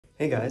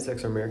Hey guys,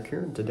 XRMeric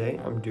here, and today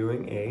I'm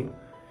doing a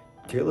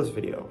tier list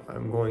video.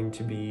 I'm going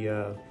to be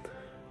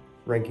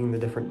ranking the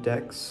different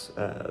decks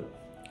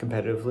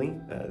competitively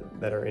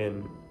that are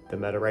in the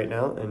meta right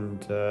now,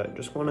 and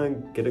just want to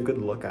get a good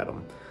look at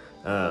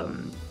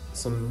them.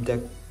 Some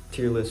deck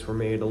tier lists were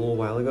made a little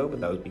while ago,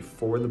 but that was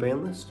before the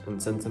ban list, and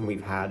since then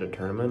we've had a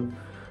tournament,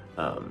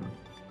 and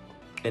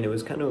it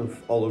was kind of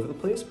all over the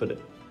place, but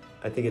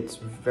I think it's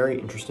very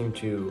interesting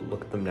to look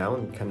at them now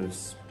and kind of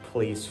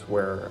place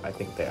where I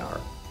think they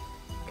are.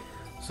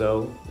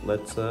 So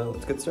let's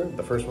get started.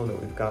 The first one that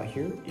we've got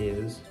here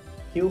is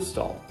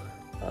Healstall.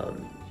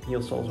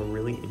 Healstall is a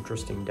really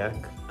interesting deck.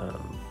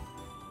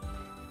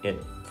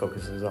 It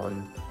focuses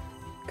on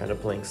kind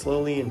of playing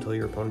slowly until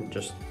your opponent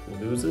just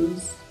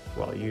loses,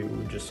 while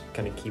you just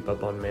kind of keep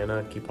up on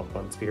mana, keep up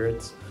on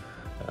spirits.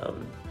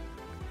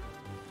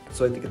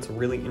 So I think it's a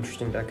really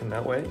interesting deck in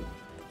that way,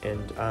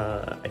 and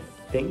I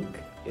think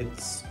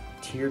it's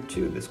tier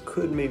 2. This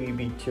could maybe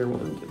be tier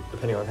 1,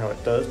 depending on how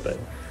it does, but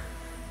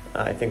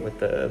I think with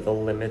the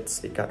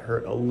limits, it got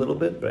hurt a little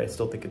bit, but I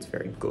still think it's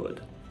very good.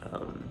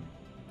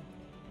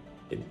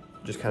 It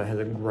just kind of has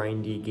a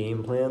grindy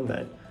game plan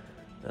that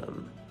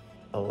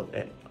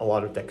a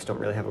lot of decks don't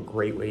really have a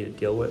great way to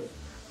deal with.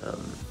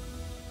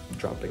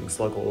 Dropping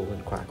Sluggle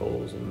and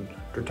Quackles and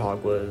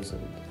Drataguas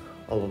and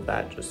all of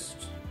that just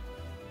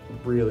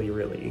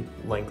really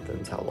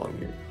lengthens how long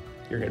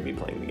you're going to be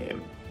playing the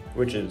game,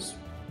 which is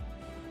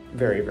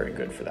very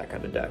good for that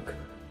kind of deck.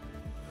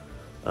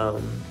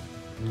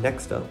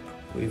 Next up,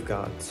 we've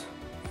got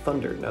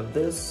Thunder. Now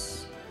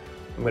this,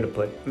 I'm going to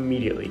put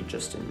immediately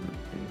just in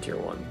tier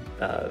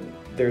 1.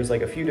 There's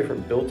like a few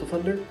different builds of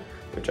Thunder,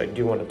 which I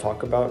do want to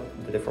talk about,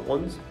 the different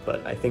ones,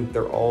 but I think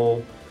they're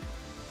all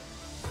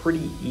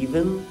pretty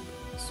even,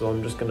 so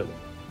I'm just going to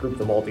group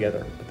them all together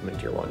and put them in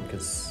tier 1,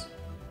 because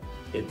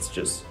it's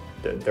just,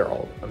 they're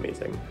all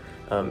amazing.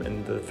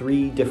 And the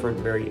 3 different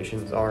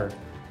variations are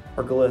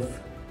Arcolith,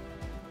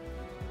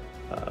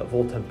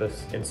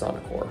 Voltempest, and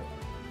Sonicore.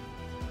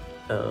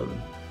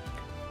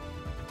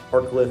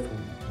 Arcolith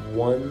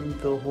won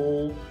the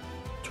whole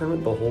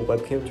tournament, the whole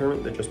webcam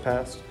tournament that just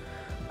passed,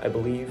 I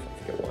believe. I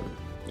think it won,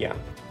 yeah.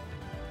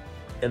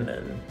 And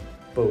then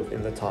both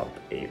in the top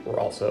 8 were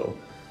also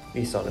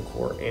the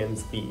Sonicore and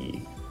the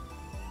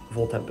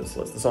Voltempest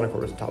list. The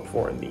Sonicore was in top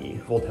 4 and the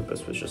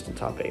Voltempest was just in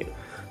top 8.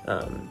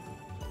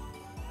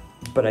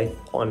 But I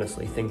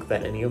honestly think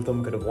that any of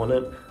them could have won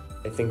it.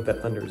 I think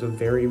that Thunder is a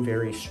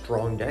very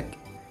strong deck.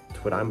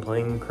 It's what I'm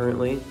playing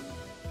currently.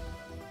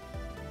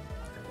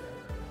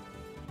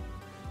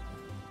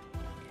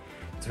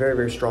 It's a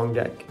very strong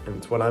deck, and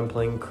it's what I'm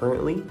playing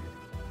currently.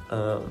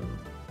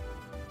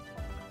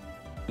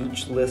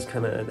 Each list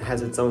kind of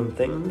has its own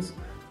things.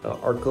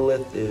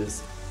 Arcolith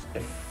is, I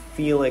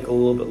feel like, a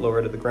little bit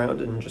lower to the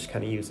ground and just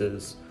kind of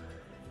uses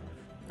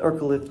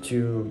Arcolith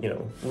to, you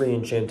know,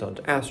 re-enchant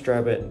onto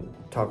Astrabbit and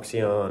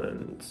Toxion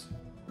and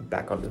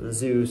back onto the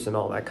Zeus and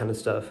all that kind of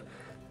stuff,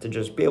 to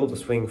just be able to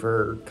swing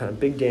for kind of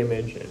big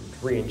damage and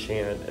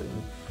re-enchant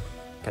and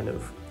kind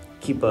of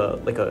keep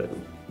a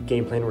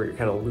game plan where you're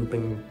kind of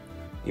looping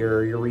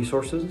your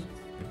resources.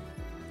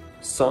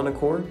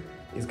 Sonicore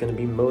is going to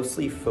be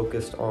mostly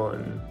focused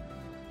on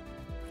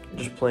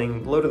just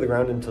playing low to the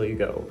ground until you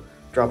go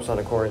drop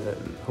Sonicore, and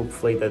then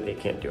hopefully that they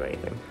can't do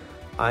anything.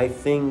 I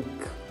think,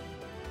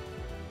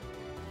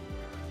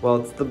 well,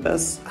 it's the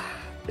best,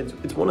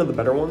 it's one of the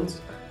better ones.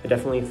 I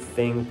definitely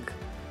think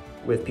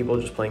with people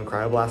just playing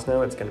Cryoblast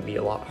now, it's going to be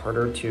a lot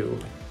harder to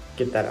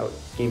get that out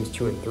games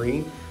 2 and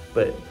 3,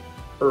 but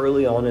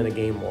early on in a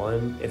game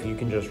 1, if you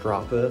can just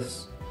drop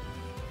this,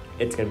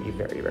 it's going to be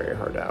very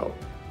hard out.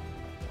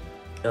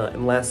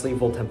 And lastly,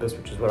 Voltempest,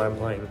 which is what I'm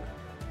playing.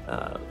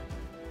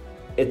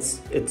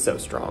 It's so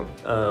strong.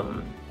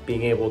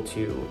 Being able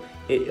to,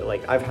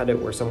 like, I've had it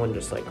where someone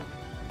just like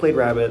played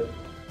Rabbit,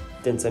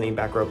 didn't send any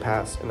back row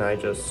pass, and I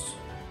just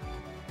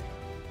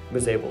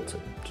was able to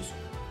just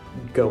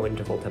go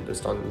into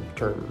Voltempest on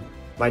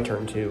my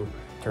turn 2,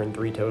 turn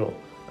 3 total,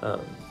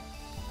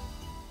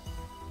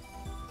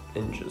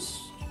 and just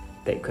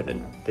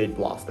they'd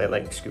lost. They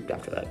like scooped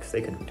after that because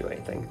they couldn't do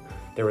anything.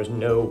 There was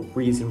no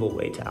reasonable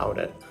way to out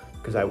it,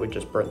 because I would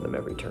just burn them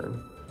every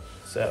turn.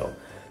 So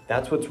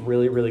that's what's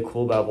really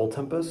cool about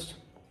Voltempest.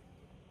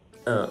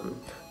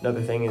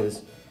 Another thing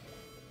is,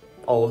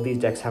 all of these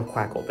decks have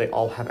Quackle, they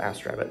all have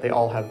Astrabbit, they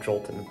all have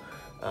Jolton,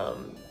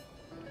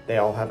 they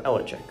all have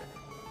Elechick.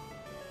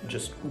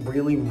 Just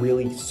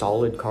really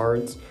solid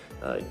cards.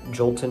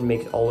 Jolton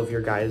makes all of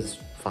your guys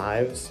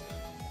 5s,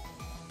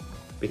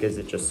 because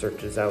it just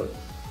searches out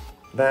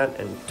that,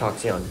 and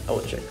Toxion,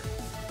 Elechick,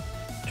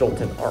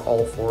 Jolton are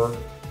all 4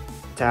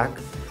 attack,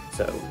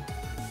 so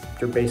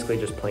you're basically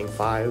just playing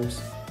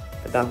 5s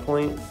at that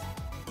point.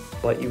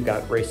 But you've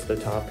got Race to the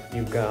Top,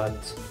 you've got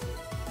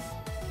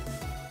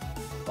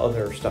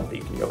other stuff that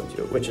you can go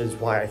into, which is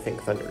why I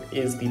think Thunder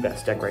is the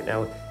best deck right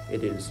now.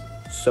 It is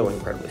so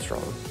incredibly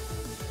strong.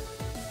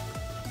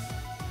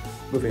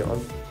 Moving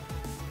on,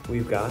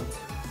 we've got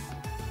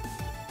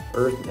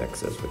Earth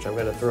Nexus, which I'm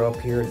going to throw up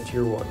here in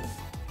tier 1.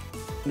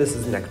 this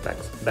is next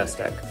best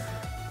deck.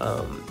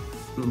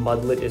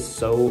 Mudlet is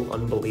so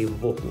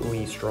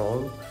unbelievably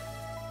strong,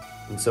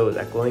 and so is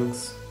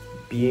Echolinks.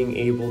 Being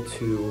able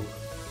to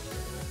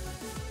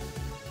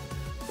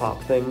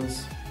pop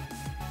things,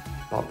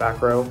 pop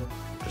back row,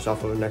 just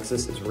off of a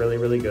Nexus is really,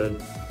 really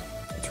good.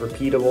 It's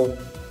repeatable,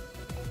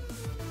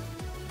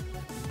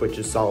 which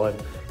is solid,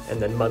 and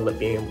then Mudlet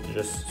being able to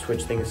just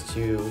switch things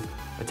to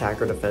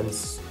attack or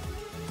defense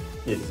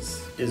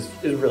is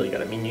really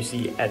good. I mean, you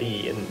see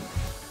Eddie in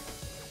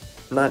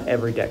not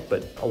every deck,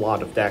 but a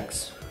lot of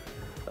decks,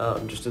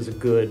 just as a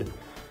good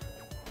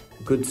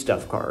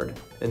stuff card.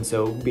 And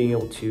so being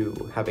able to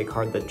have a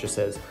card that just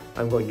says,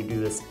 I'm going to do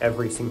this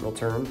every single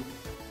turn,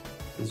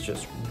 is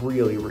just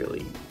really,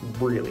 really,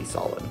 really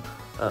solid.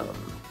 On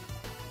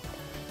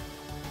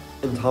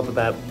top of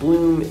that,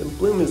 Bloom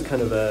is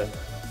kind of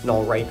an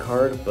alright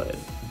card, but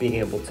being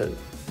able to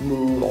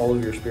move all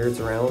of your spirits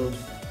around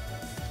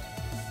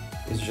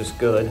is just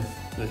good.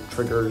 It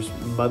triggers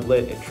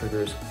Mudlet, it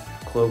triggers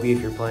Clovey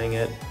if you're playing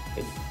it.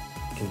 It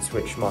can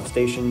switch Moth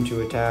Station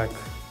to attack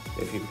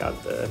if you've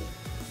got the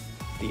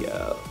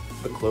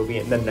Clovey,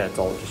 and then that's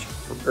all just,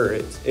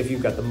 if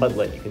you've got the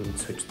Mudlet, you can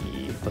switch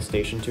the Moth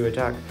Station to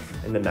attack,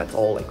 and then that's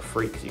all like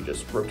free because you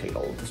just rotate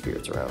all of the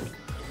spirits around.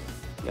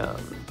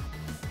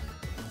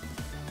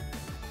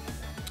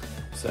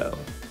 So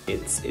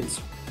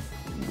it's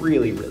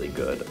really, really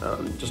good.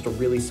 Just a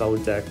really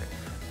solid deck.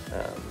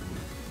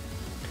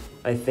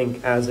 I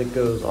think as it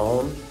goes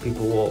on,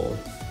 people will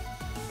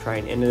try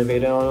and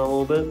innovate on it a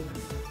little bit,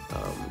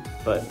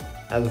 but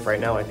as of right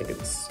now, I think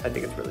it's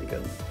really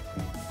good.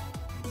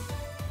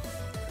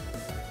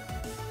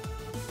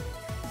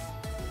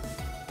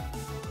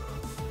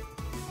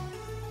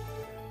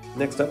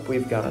 Next up,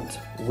 we've got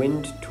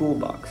Wind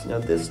Toolbox. Now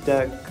this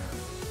deck,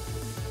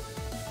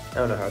 I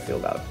don't know how I feel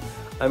about it.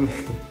 I'm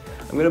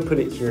gonna put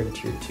it here in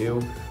tier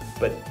 2,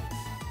 but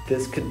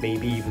this could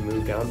maybe even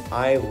move down.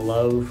 I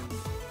love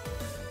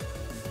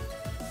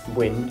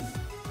Wind,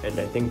 and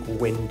I think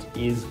Wind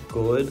is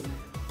good,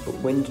 but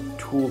Wind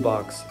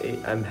Toolbox,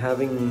 I'm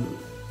having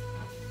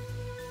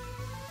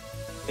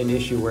an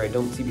issue where I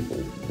don't see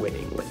people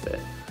winning with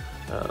it.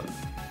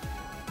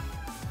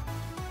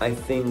 I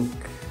think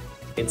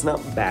it's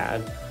not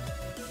bad.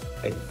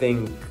 I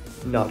think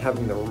not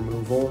having the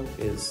removal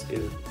is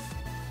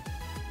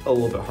a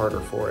little bit harder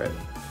for it,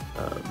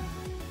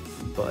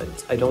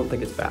 but I don't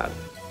think it's bad,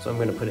 so I'm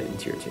gonna put it in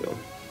tier 2.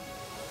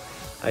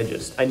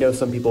 I know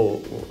some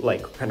people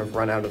like kind of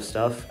run out of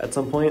stuff at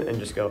some point and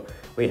just go,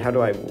 wait, how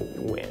do I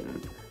win?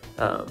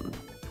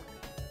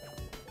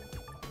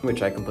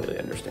 Which I completely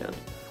understand.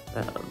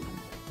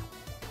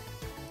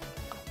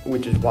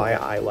 Which is why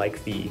I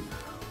like the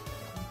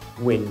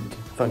Wind,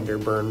 Thunder,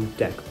 Burn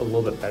deck a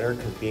little bit better,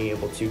 because being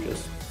able to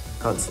just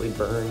constantly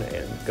burn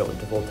and go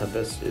into Full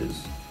Tempest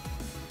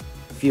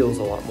feels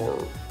a lot more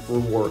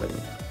rewarding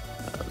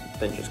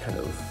than just kind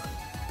of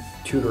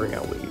tutoring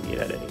out what you need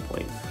at any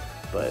point.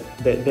 But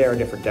they are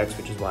different decks,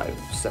 which is why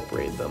I've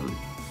separated them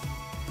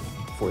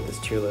for this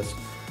tier list.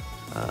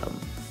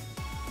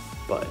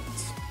 But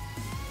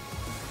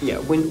yeah,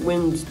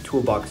 Wind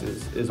Toolbox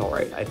is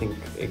alright. I think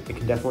it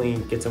can definitely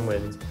get some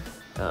wins.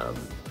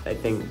 I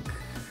think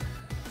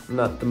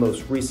not the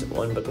most recent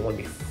one, but the one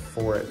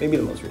before it, maybe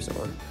the most recent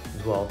one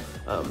as well.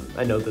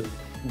 I know that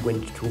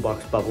Wind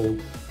Toolbox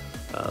bubbled,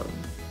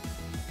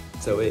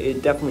 so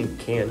it definitely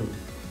can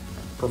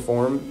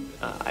perform.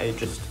 I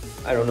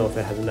don't know if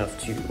it has enough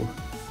to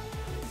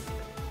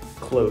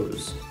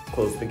close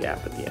the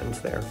gap at the end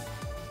there.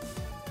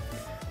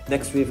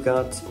 Next we've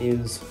got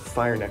is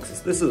Fire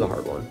Nexus. This is a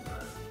hard one.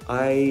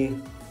 I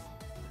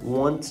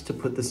want to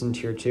put this in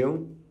tier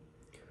 2,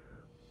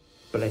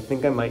 but I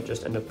think I might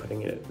just end up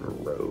putting it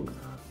in Rogue.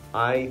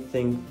 I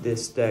think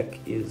this deck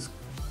is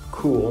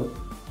cool,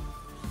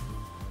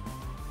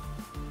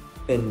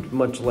 and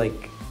much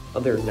like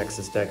other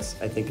Nexus decks,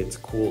 I think it's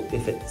cool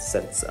if it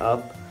sets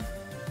up.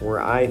 Where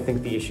I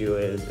think the issue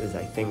is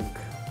I think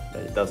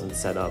that it doesn't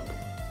set up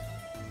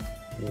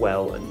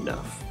well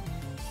enough.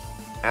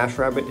 Ash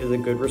Rabbit is a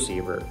good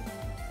receiver.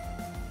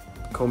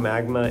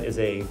 Comagma is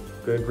a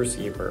good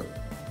receiver.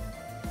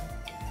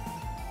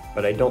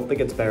 But I don't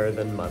think it's better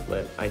than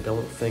Mudlet. I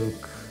don't think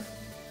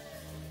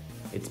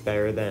it's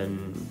better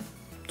than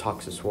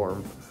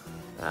Toxiswarm.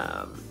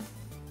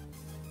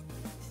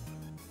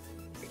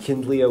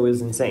 Kindleo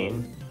is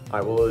insane,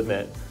 I will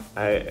admit.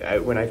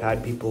 When I've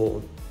had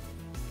people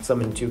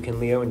summon 2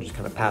 Kindleo and just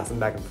kind of pass them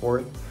back and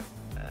forth,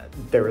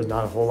 there was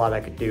not a whole lot I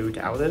could do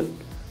to out it.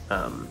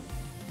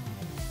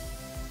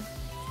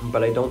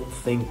 But I don't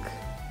think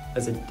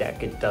as a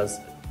deck it does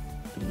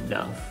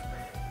enough.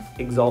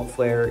 Exalt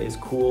Flare is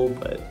cool,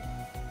 but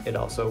it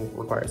also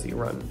requires that you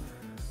run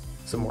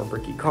some more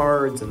bricky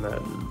cards, and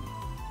then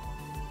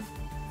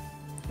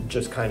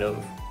just kind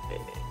of,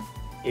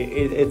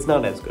 it's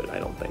not as good, I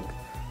don't think.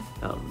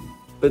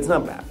 But it's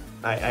not bad.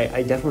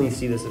 I definitely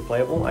see this as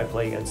playable. I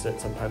play against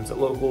it sometimes at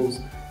locals,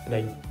 and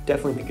I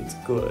definitely think it's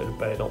good,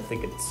 but I don't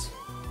think it's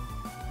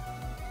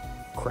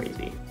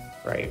crazy,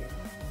 right?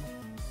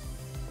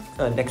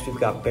 Next we've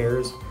got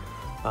Bears.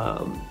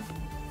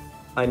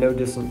 I know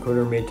Distant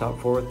Coder made top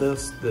 4 with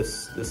this.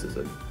 This is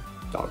a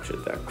dog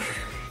shit deck.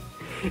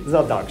 It's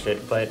not dog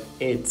shit, but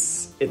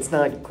it's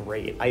not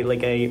great.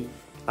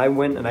 I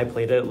went and I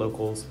played it at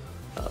locals.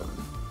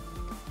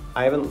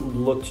 I haven't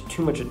looked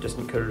too much at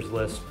Distant Coder's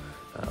list,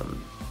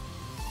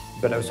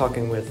 but I was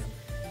talking with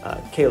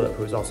Caleb,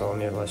 who's also on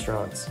the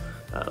Elestrals,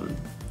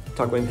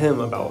 talking with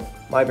him about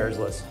my Bears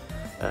list.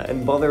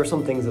 And while there were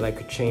some things that I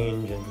could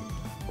change and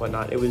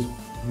whatnot, it was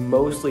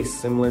mostly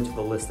similar to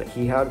the list that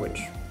he had, which,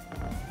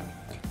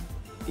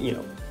 you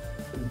know,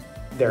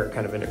 they're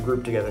kind of in a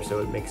group together, so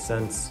it makes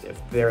sense if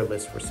their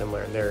lists were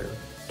similar and they're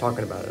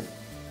talking about it.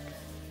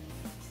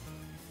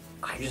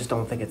 I just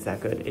don't think it's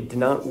that good. It did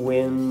not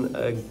win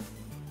a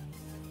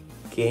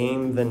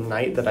game the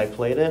night that I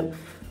played it.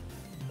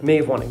 It may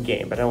have won a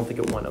game, but I don't think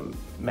it won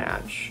a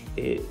match.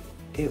 It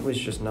was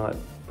just not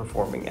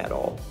performing at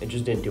all. It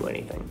just didn't do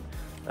anything.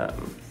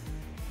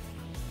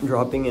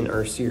 Dropping an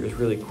Earthseer is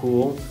really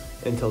cool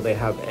until they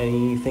have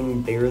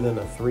anything bigger than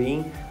a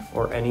 3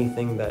 or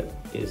anything that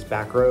is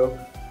back row,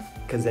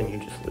 because then you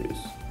just lose.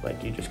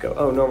 Like, you just go,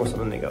 oh, normal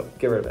summon, they go,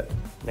 get rid of it.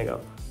 And they go,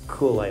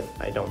 cool,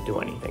 I don't do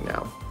anything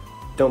now.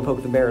 Don't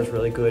Poke the Bear is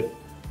really good,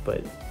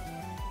 but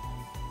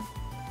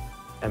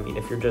I mean,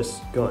 if you're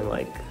just going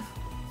like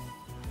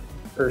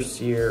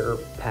Earthseer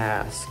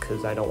pass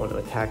because I don't want to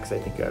attack because I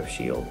think you have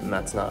shield, and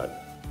that's not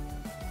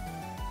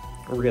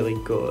really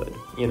good,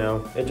 you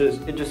know? It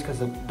just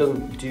because it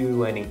doesn't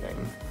do anything,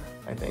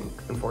 I think,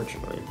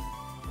 unfortunately.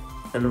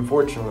 And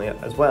unfortunately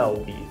as well,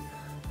 the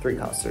 3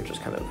 costs are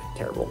just kind of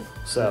terrible.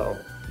 So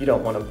you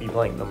don't want to be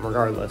playing them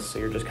regardless, so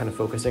you're just kind of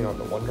focusing on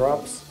the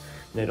 1-drops,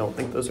 and I don't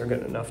think those are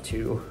good enough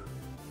to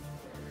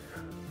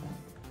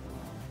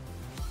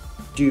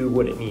do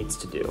what it needs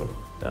to do.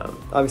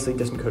 Obviously,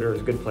 Distant Coder is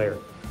a good player.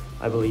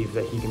 I believe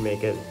that he can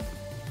make it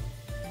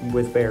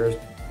with Bears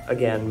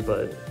again,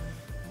 but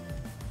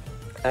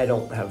I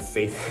don't have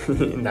faith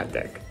in that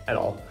deck at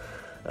all.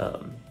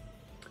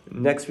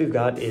 Next we've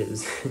got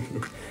is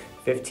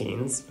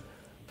 15s.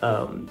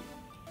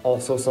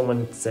 Also,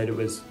 someone said it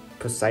was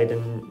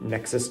Poseidon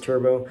Nexus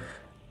Turbo.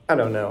 I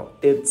don't know.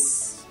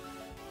 It's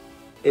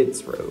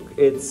rogue.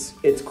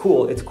 It's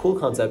cool. It's a cool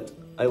concept.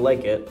 I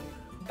like it.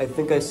 I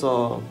think I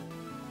saw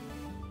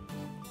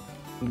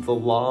the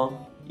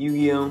Law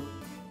Yu-Gi-Oh!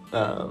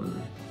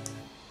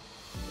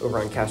 Over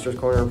on Caster's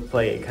Corner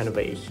play kind of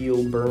a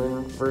heal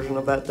burn version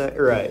of that deck,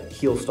 or a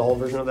heal stall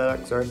version of that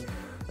deck, sorry.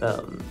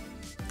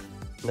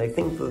 And I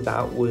think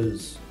that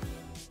was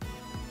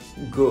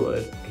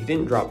good. He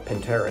didn't drop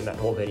Pantera in that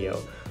whole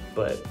video,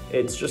 but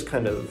it's just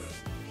kind of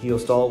heal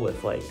stall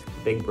with like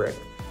big brick,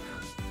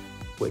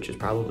 which is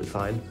probably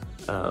fine.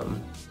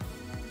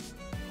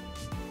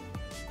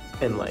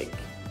 And like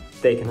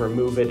they can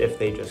remove it if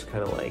they just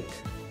kind of like,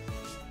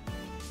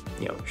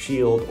 you know,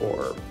 shield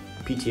or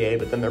PTA,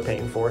 but then they're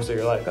paying 4, so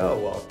you're like, oh,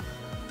 well,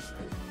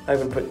 I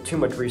haven't put too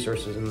much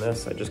resources in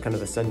this, I just kind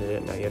of ascended it,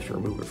 and now you have to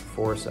remove it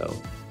for 4, so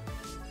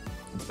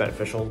it's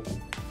beneficial.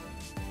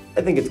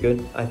 I think it's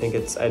good. I think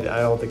it's, I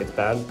don't think it's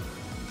bad,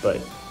 but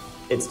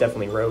it's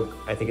definitely rogue.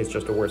 I think it's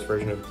just a worse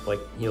version of like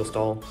heal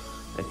stall.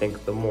 I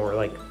think the more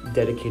like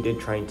dedicated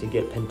trying to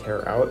get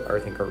Pantera out are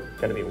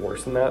gonna be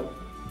worse than that,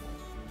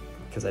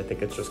 because I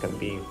think it's just gonna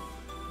be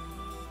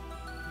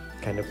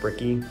kind of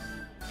bricky,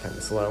 kind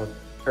of slow,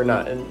 or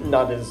not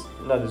as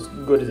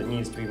good as it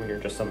needs to be when you're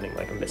just summoning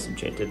like a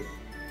misenchanted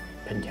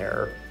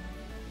Pantera.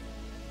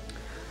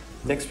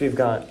 Next we've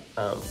got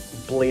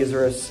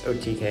Blazerous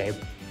OTK.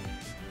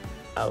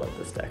 I love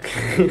this deck.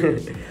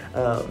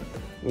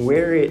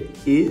 Where it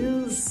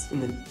is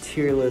in the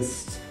tier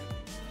list,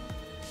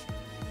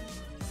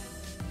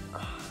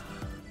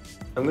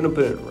 I'm gonna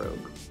put it in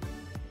Rogue.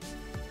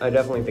 I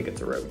definitely think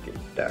it's a Rogue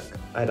deck.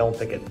 I don't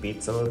think it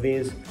beats some of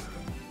these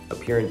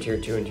up here in tier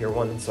 2 and tier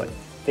 1, so I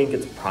think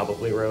it's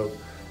probably Rogue.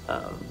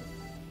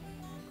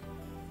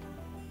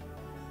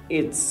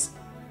 It's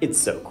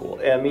so cool.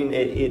 I mean,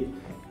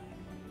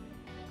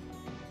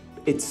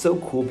 it's so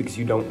cool because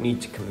you don't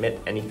need to commit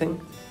anything.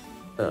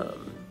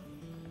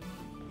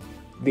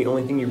 The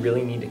only thing you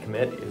really need to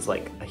commit is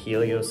like a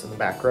Helios in the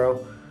back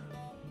row,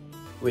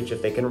 which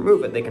if they can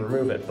remove it, they can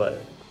remove it,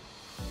 but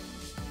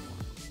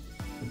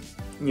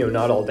you know,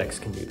 not all decks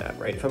can do that,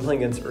 right? If I'm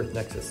playing against Earth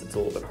Nexus, it's a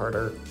little bit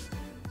harder.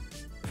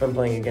 If I'm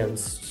playing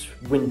against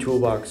Wind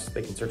Toolbox,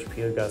 they can search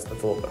Appeal Gust,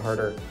 that's a little bit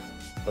harder,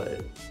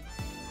 but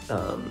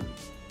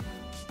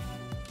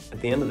at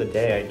the end of the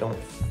day,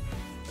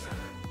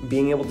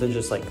 being able to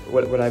just like,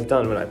 what I've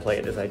done when I play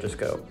it is I just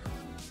go,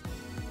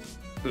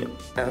 you know,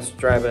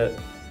 Astrabbit,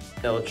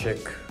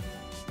 Elchik,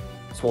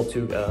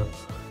 Swoltuga,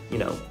 you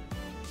know,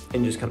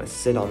 and just kind of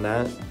sit on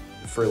that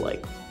for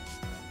like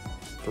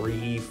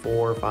 3,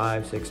 4,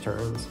 5, 6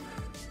 turns,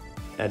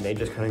 and they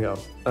just kind of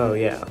go, oh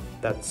yeah,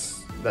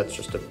 that's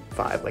just a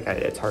 5, like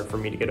it's hard for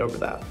me to get over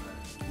that.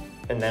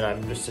 And then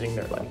I'm just sitting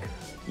there like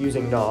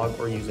using Nog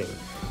or using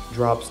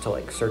drops to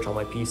like search all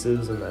my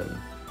pieces, and then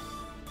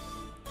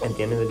at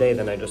the end of the day,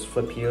 then I just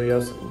flip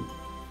Helios and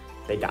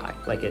they die.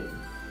 Like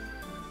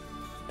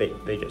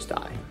they just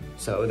die.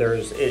 So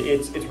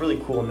it's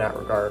really cool in that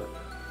regard.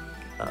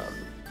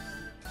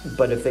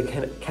 But if they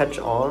can catch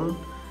on,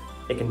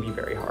 it can be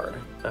very hard.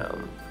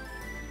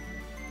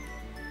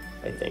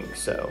 I think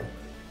so.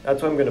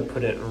 That's why I'm gonna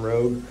put it in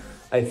Rogue.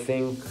 I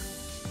think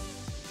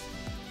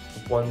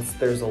once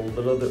there's a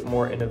little bit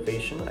more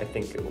innovation, I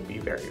think it will be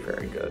very,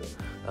 very good.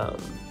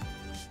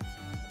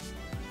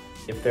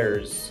 If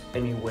there's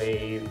any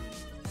way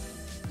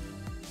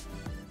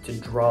to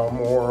draw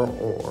more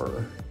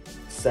or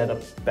set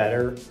up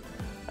better,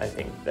 I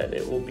think that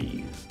it will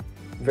be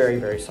very,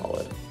 very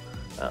solid.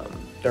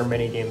 There are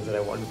many games that I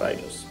won by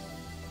just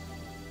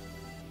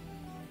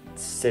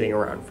sitting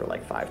around for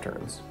like 5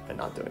 turns and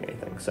not doing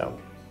anything. So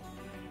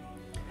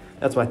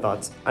that's my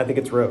thoughts. I think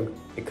it's Rogue.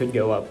 It could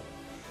go up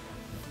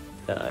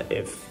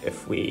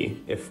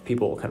if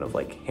people kind of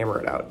like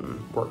hammer it out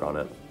and work on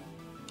it.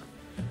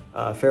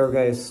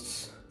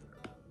 Pharaohgeist.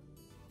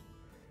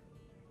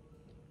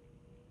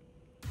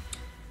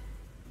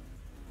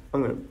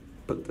 I'm gonna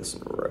put this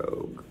in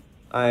Rogue.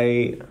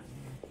 I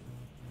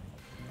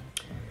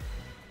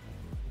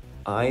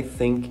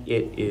think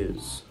it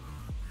is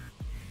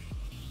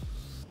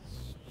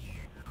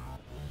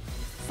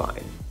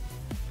fine.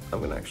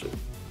 I'm gonna actually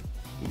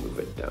move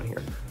it down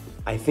here.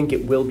 I think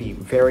it will be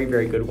very,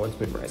 very good once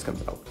Moonrise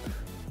comes out.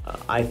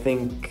 I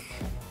think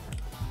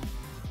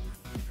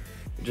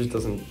it just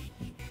doesn't.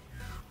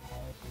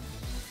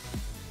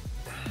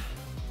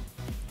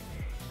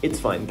 It's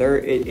fine.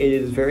 It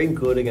is very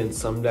good against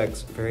some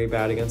decks, very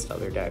bad against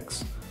other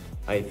decks.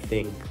 I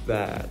think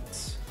that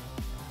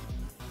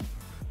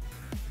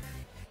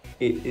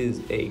it is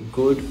a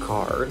good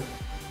card.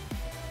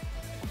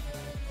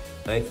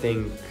 I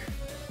think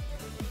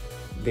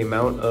the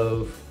amount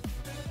of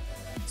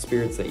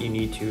spirits that you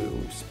need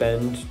to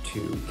spend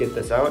to get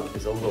this out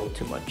is a little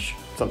too much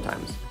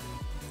sometimes.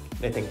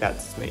 I think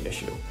that's its main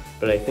issue.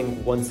 But I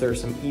think once there are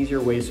some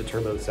easier ways to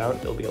turbo this out,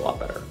 it'll be a lot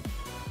better.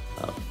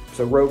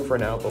 So Rogue for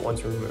now, but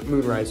once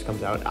Moonrise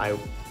comes out, I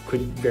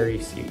could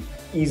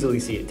easily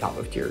see it top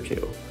of tier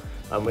 2,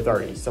 with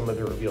already some of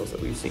the reveals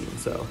that we've seen.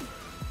 So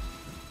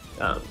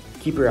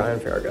keep your eye on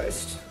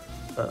Pharaohgeist.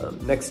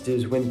 Next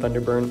is Wind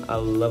Thunderburn. I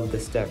love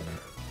this deck.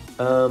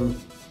 I'm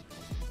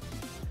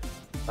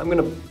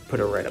gonna put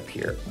it right up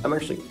here. I'm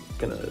actually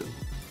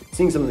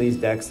seeing some of these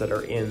decks that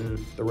are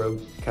in the Rogue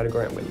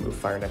category, I'm gonna move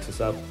Fire Nexus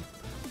up.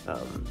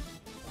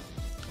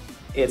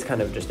 It's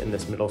kind of just in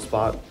this middle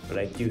spot, but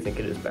I do think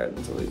it is better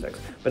than some of these decks.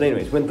 But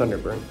anyways, Wind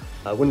Thunderburn.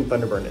 Wind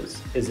Thunderburn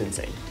is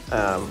insane.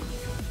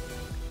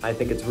 I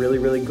think it's really,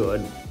 really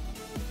good.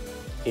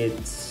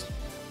 It's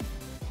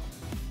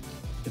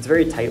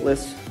very tight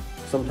list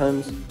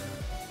sometimes,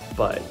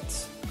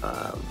 but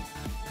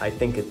I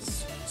think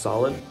it's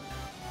solid.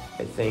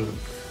 I think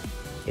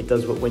it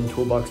does what Wind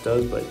Toolbox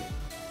does, but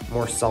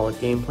more solid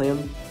game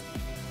plan.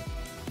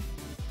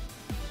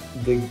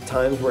 The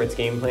times where its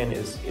game plan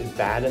is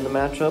bad in the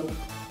matchup,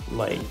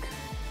 like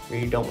where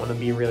you don't want to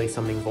be really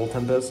summoning Volt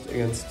Tempest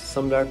against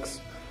some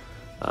decks,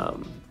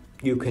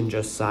 you can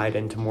just side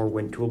into more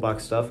Wind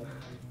Toolbox stuff.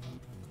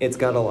 It's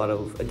got a lot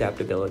of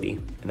adaptability,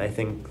 and I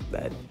think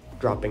that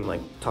dropping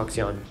like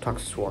Toxion,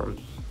 Toxiswarm,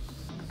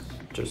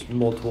 just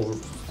multiple,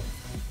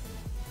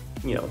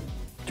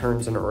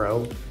 turns in a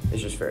row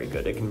is just very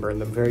good. It can burn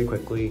them very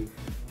quickly.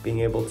 Being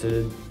able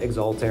to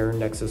Exaltair,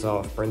 Nexus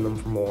off, burn them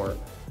for more,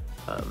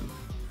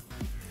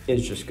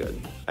 is just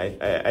good.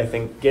 I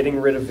think getting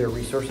rid of their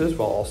resources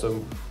while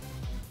also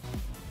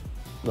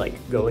like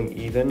going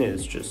even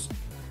is just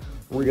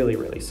really,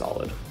 really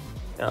solid.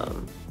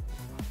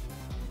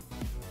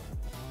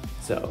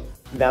 So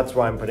that's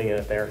why I'm putting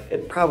it there.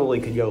 It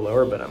probably could go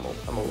lower, but I'm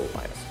a little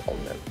biased, I'll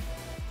admit.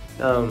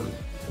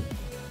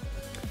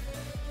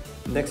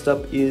 Next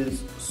up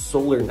is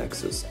Solar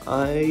Nexus.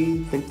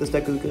 I think this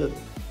deck is good.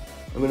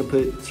 I'm gonna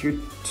put it tier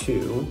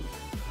 2.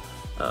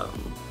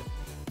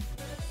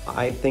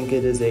 I think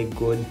it is a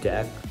good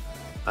deck.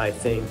 I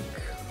think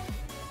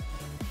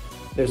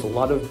there's a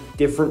lot of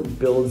different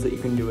builds that you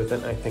can do with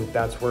it. I think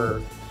that's where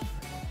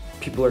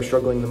people are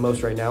struggling the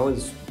most right now,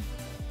 is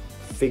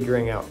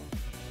figuring out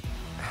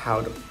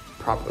how to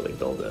properly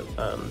build it.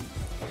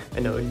 I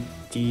know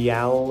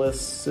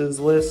Dialysis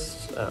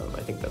List,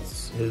 I think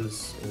that's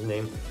his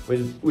name,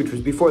 which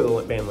was before the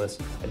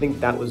Banlist. I think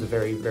that was a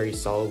very, very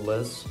solid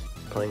list,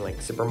 playing like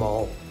Sipper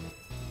Mall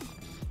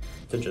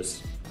to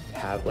just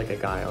have like a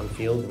guy on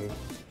field and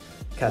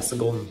cast the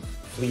Golden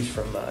Fleece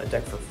from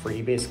deck for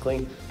free,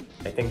 basically.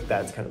 I think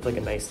that's kind of like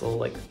a nice little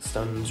like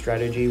stun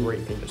strategy where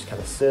you can just kind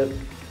of sit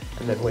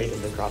and then wait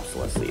and then drop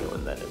Celestial,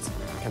 and then it's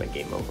kind of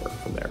game over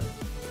from there.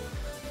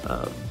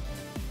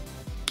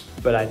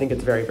 But I think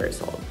it's very, very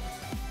solid.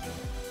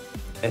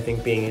 I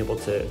think being able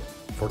to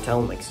foretell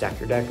and like stack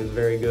your deck is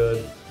very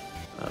good,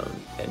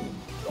 and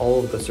all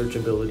of the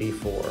searchability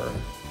for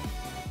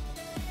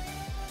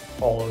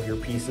all of your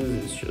pieces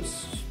is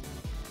just,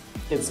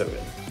 it's so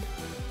good.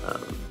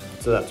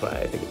 So that's why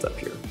I think it's up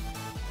here.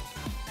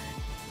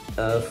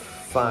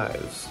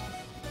 Fives.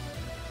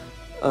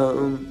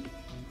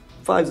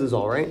 Fives is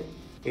alright.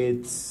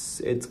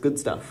 It's good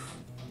stuff.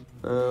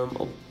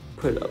 I'll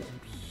put it up.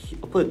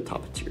 I'll put it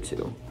top of tier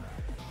 2.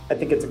 I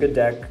think it's a good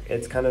deck.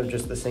 It's kind of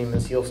just the same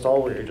as Heal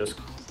Stall, where you're just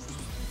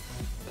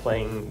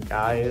playing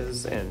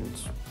guys and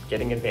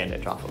getting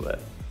advantage off of it.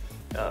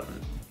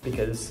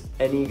 Because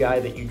any guy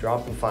that you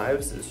drop in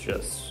 5s is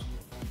just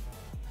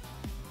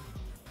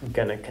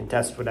gonna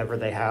contest whatever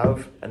they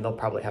have, and they'll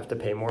probably have to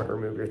pay more to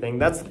remove your thing.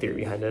 That's the theory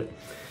behind it.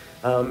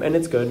 And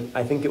it's good.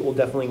 I think it will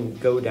definitely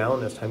go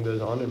down as time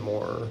goes on and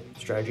more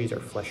strategies are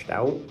fleshed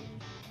out.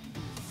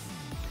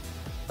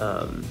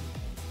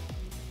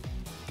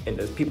 And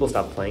as people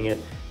stop playing it,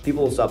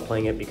 people will stop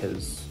playing it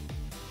because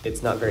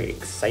it's not very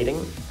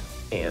exciting,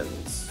 and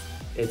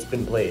it's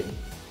been played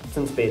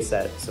since base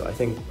set. So I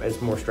think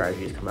as more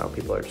strategies come out,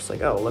 people are just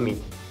like, oh, let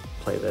me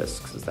play this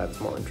because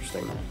that's more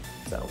interesting.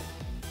 So.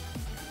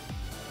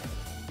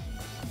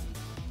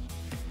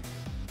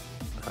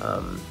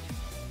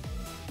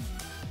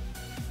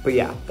 But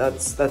yeah,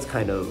 that's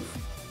kind of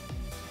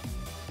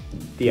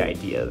the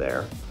idea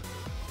there.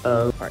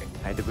 All right,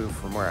 I had to move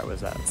from where I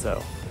was at,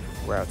 so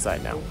we're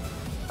outside now.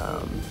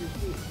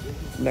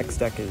 Next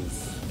deck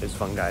is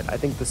Fungite. I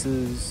think this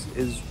is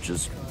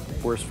just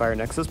worse Fire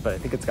Nexus, but I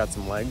think it's got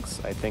some legs.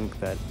 I think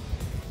that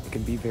it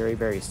can be very,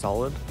 very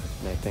solid,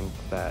 and I think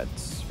that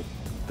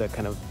the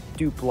kind of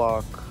dupe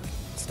block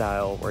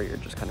style where you're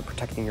just kind of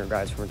protecting your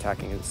guys from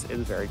attacking is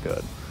very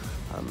good.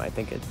 I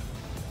think it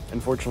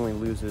unfortunately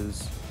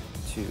loses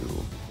to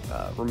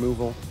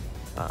removal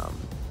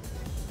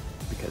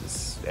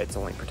because it's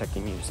only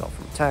protecting yourself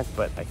from attack,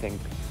 but I think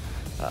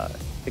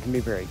it can be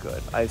very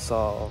good. I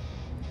saw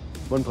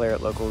one player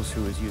at locals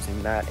who was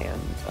using that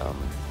and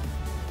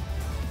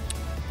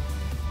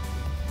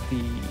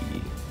the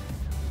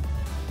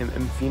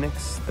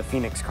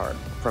Phoenix card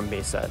from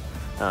base set,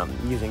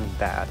 using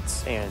that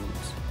and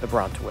the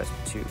Brontowisp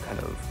to kind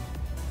of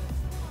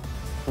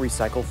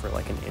recycle for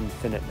like an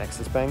infinite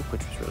Nexus bank,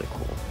 which was really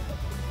cool.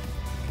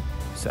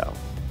 So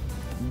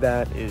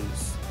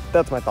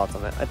that's my thoughts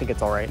on it. I think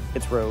it's alright.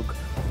 It's rogue,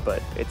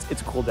 but it's a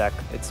cool deck.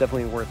 It's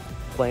definitely worth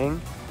playing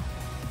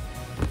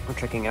or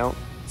checking out.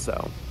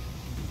 So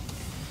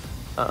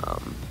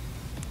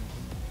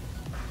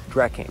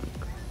Drakking.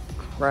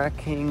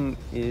 Drakking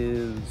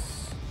is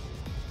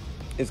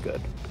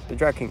good. The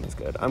Drakking is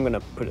good. I'm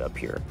gonna put it up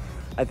here.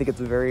 I think it's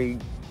a very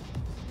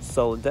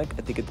solid deck.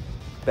 I think it's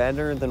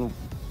better than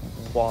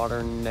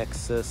Water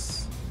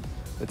Nexus.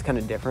 It's kind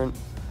of different.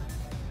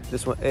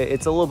 This one,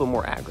 it's a little bit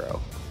more aggro,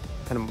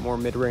 kind of more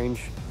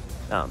mid-range.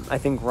 I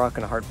think Rock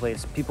in a Hard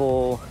Place,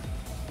 people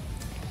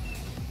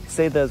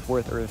say that it's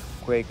worth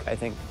Earthquake. I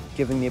think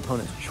giving the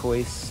opponent's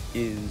choice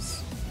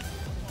is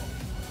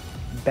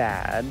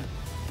bad,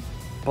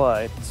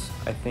 but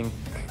I think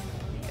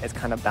it's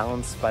kind of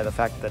balanced by the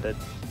fact that it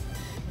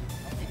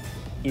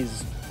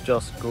is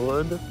just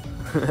good.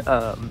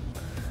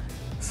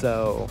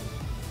 So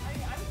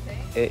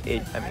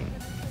I mean,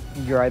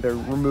 you're either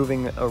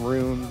removing a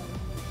rune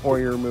or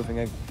you're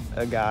removing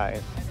a guy.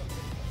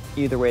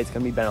 Either way, it's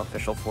gonna be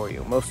beneficial for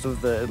you. Most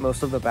of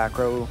the back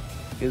row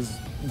is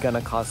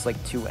gonna cost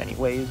like 2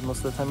 anyways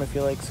most of the time, I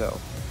feel like, so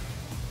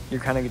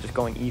you're kind of just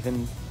going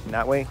even in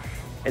that way.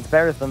 It's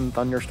better than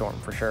Thunderstorm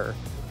for sure.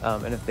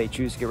 And if they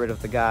choose to get rid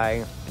of the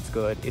guy, it's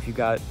good. If you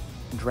got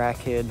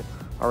Drakid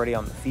already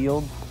on the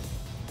field,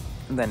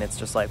 then it's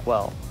just like,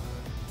 well,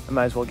 I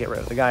might as well get rid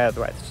of the guy,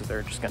 otherwise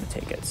they're just gonna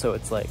take it. So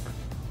it's like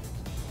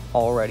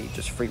already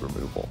just free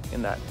removal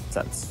in that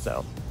sense.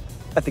 So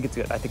I think it's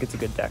good. I think it's a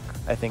good deck.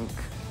 I think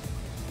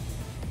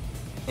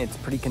it's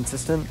pretty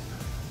consistent,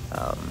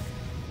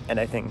 and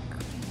I think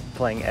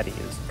playing Eddie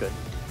is good.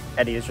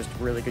 Eddie is just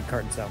a really good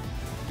card. So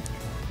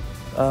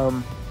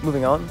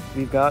moving on,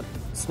 we've got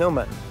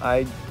Snowmen.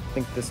 I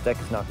think this deck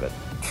is not good.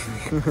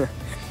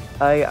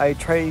 I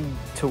tried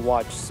to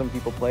watch some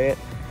people play it.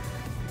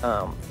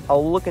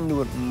 I'll look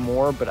into it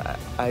more, but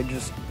I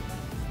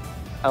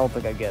don't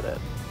think I get it.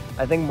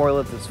 I think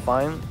Morlith is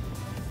fine,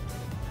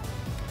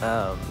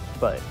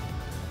 but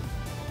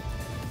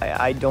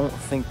I don't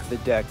think the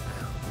deck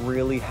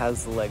really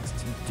has the legs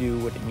to do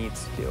what it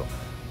needs to do.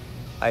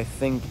 I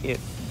think it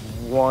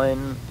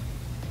won,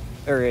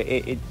 or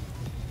it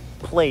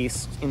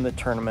placed in the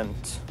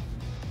tournament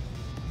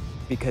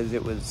because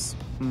it was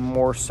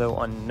more so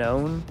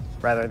unknown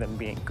rather than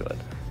being good.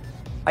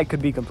 I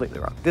could be completely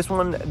wrong. This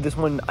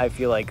one I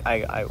feel like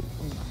I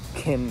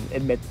can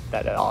admit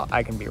that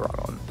I can be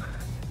wrong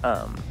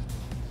on.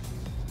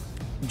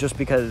 Just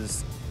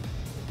because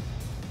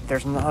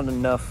there's not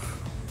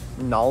enough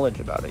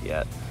knowledge about it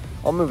yet.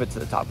 I'll move it to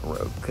the top of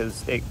rogue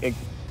because it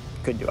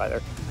could do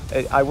either.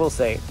 I will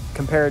say,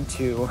 compared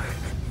to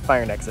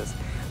Fire Nexus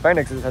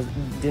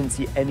didn't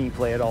see any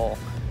play at all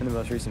in the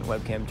most recent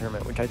webcam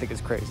tournament, which I think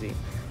is crazy.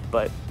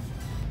 But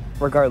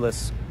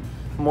regardless,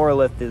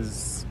 Morlith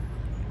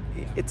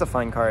it's a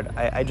fine card.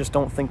 I just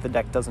don't think the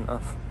deck does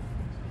enough.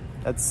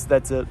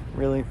 That's it,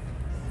 really.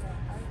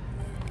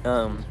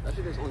 I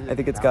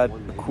think it's got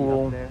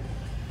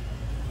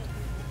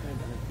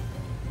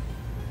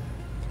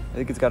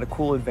a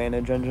cool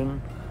advantage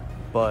engine,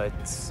 but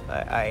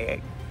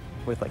I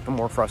with like the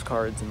more frost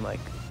cards and like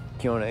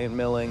Kione and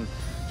milling,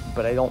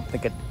 but I don't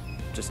think it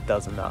just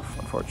does enough,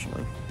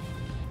 unfortunately.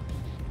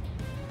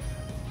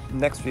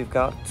 Next we've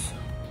got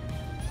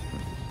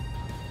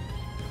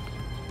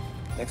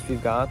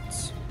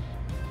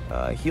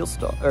Heal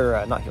Stall,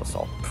 or not Heal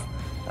Stall,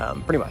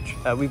 pretty much.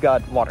 We've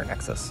got Water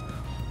Nexus,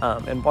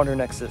 and Water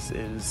Nexus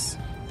is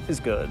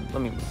good.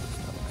 Let me move this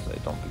down because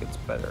I don't think it's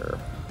better.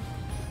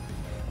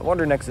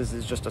 Water Nexus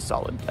is just a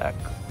solid deck,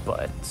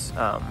 but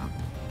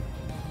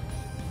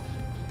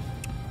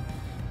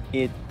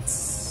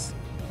it's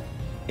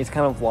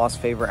kind of lost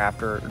favor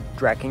after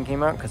Draken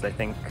came out, because I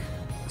think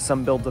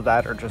some builds of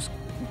that are just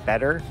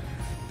better,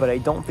 but I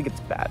don't think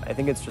it's bad. I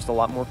think it's just a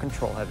lot more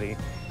control heavy.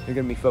 You're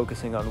going to be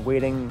focusing on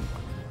waiting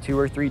 2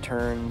 or 3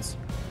 turns,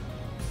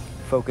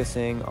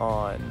 focusing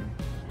on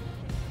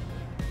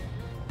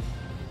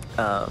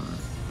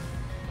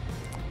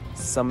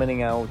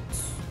summoning out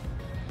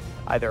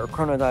either a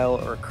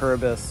Chronodile or a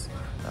Curibus,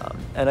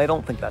 and I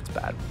don't think that's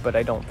bad, but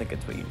I don't think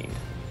it's what you need.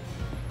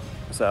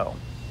 So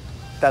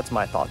that's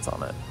my thoughts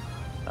on it.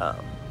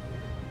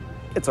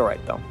 It's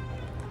alright though.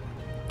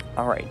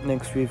 Alright,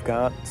 next we've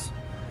got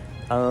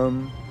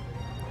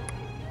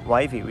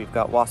Ivy. We've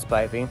got Wasp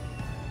Ivy.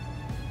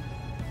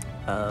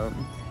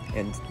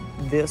 And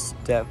this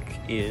deck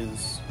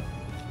is...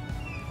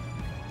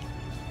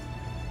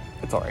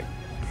 it's alright.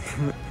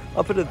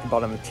 I'll put it at the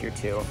bottom of tier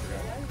 2.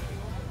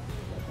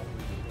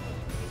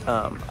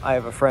 I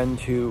have a friend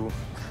who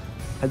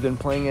has been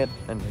playing it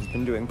and has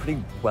been doing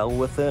pretty well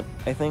with it,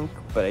 I think,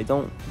 but I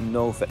don't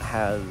know if it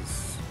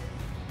has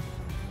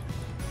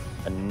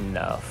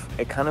enough.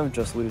 It kind of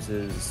just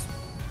loses,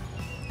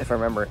 if I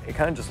remember, it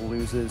kind of just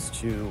loses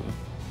to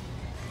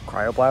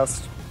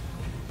Cryoblast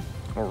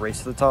or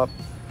Race to the Top,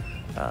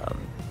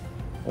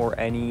 or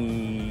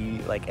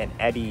any, like an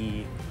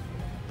Eddy,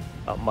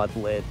 a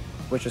Mudlet,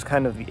 which is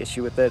kind of the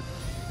issue with it.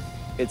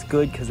 It's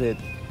good because it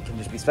can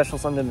just be special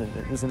summoned and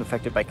it isn't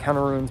affected by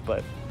counter runes,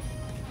 but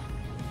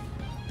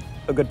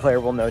a good player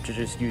will know to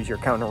just use your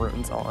counter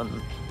runes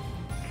on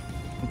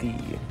the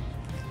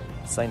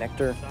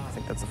Cynector, I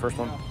think that's the first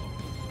one,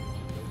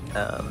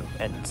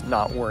 and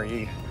not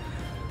worry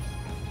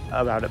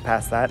about it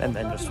past that, and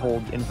then just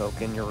hold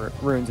Invoke in your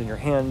runes in your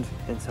hand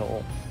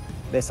until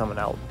they summon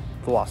out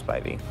the Wasp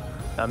Ivy.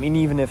 And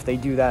even if they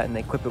do that and they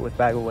equip it with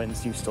Bag of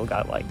Winds, you've still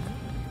got like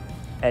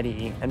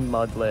Eddy and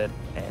Mudlet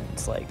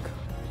and like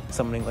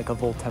summoning like a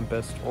Volt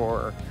Tempest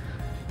or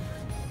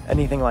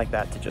anything like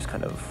that to just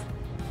kind of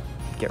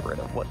get rid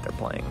of what they're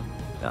playing.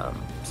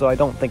 So I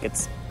don't think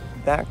it's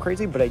that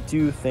crazy, but I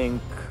do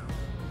think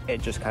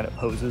it just kind of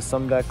poses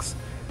some decks,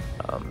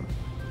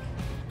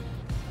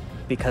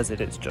 because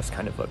it is just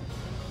kind of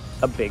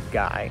a big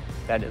guy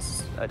that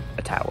is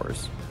a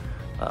towers.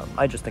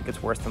 I just think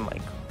it's worse than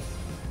like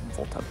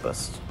Volt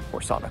Tempest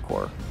or Sonic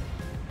Core.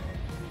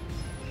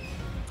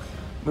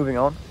 Moving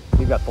on,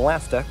 we've got the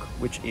last deck,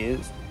 which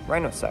is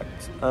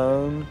Rhinosect.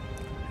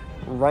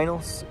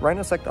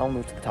 Rhinosect, I'll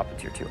move to the top of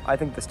tier 2. I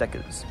think this deck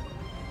is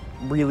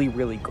really,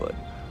 really good.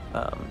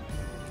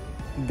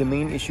 The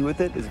main issue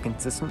with it is a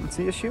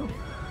consistency issue.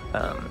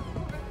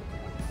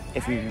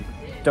 If you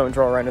don't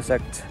draw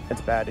Rhinosect,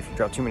 it's bad. If you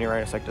draw too many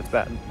Rhinosect, it's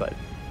bad. But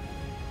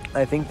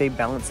I think they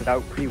balance it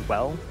out pretty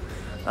well.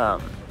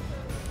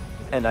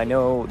 And I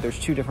know there's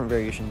 2 different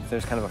variations.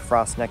 There's kind of a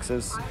Frost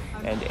Nexus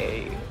and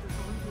a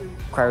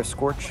Cryo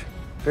Scorch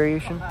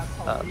variation.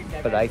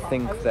 But I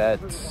think that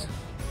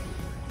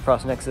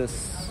Frost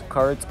Nexus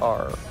cards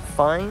are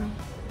fine.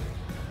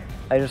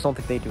 I just don't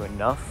think they do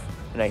enough.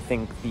 And I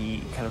think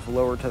the kind of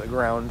lower to the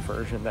ground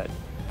version that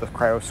the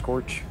Cryo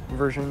Scorch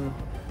version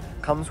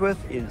comes with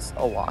is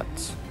a lot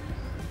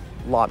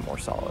more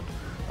solid.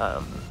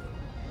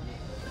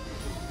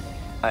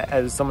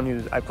 As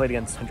someone I played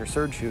against Hunter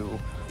Surge, who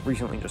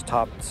recently just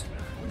topped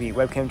the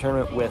webcam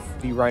tournament with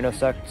the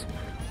Rhinosect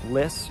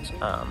list,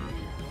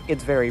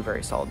 it's very,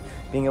 very solid.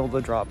 Being able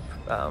to drop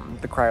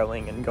the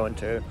Cryoling and go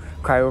into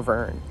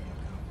Cryovern,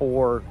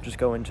 or just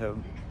go into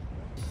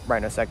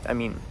Rhinosect, I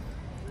mean,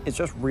 it's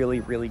just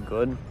really, really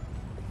good.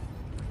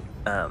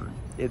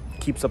 It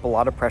keeps up a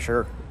lot of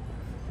pressure,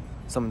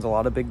 summons a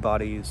lot of big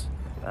bodies.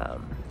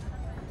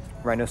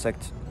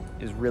 Rhinosect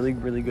is really,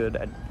 really good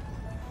at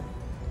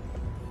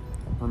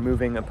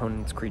removing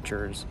opponents'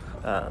 creatures.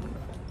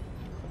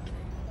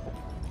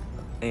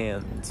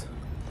 And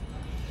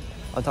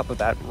on top of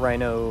that,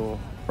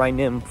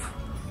 Rhinymph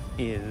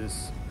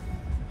is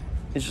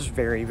just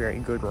very, very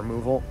good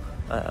removal.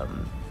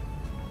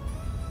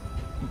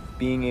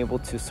 Being able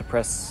to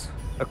suppress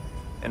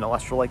an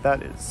Elestral like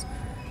that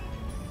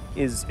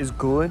is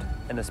good,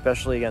 and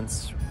especially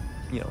against,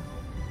 you know,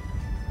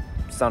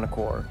 Sonic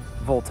Core,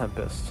 Volt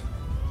Tempest,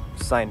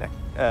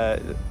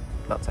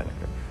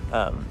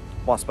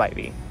 Wasp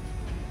Ivy.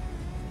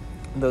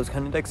 Those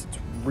kind of decks, it's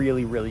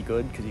really, really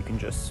good because you can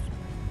just,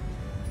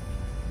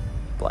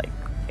 like,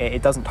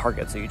 it doesn't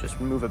target, so you just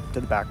move it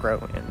to the back row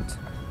and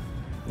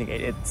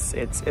negate.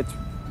 It's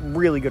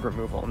really good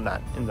removal in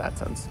that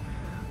sense.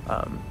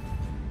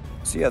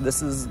 So yeah,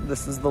 this is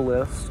the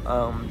list.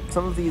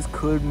 Some of these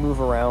could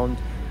move around.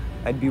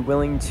 I'd be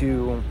willing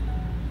to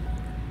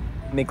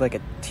make like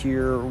a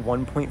tier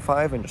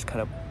 1.5 and just kind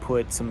of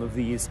put some of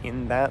these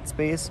in that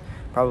space.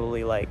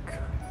 Probably like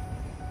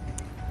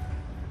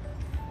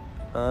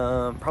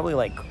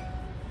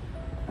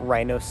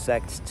Rhino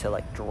Sect to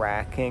like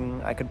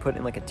Draking I could put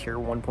in like a tier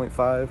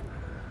 1.5.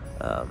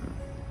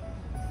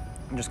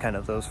 Just kind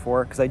of those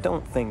four, because I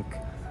don't think,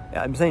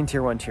 I'm saying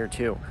tier 1, tier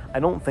 2,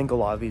 I don't think a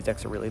lot of these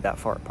decks are really that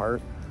far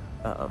apart.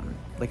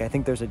 Like I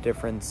think there's a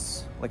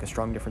difference, like a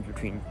strong difference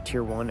between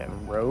tier 1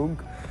 and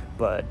Rogue,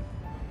 but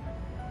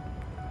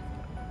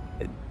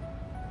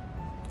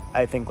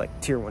I think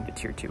like tier 1 to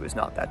tier 2 is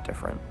not that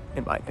different,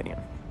 in my opinion.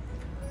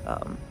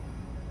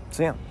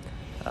 So yeah,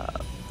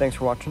 thanks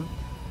for watching.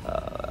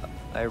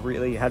 I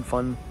really had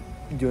fun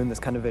doing this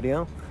kind of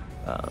video.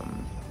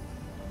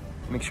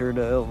 Make sure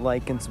to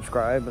like and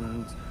subscribe,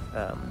 and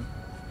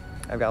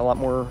I've got a lot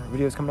more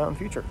videos coming out in the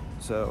future.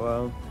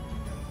 So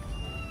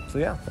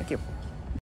yeah, thank you.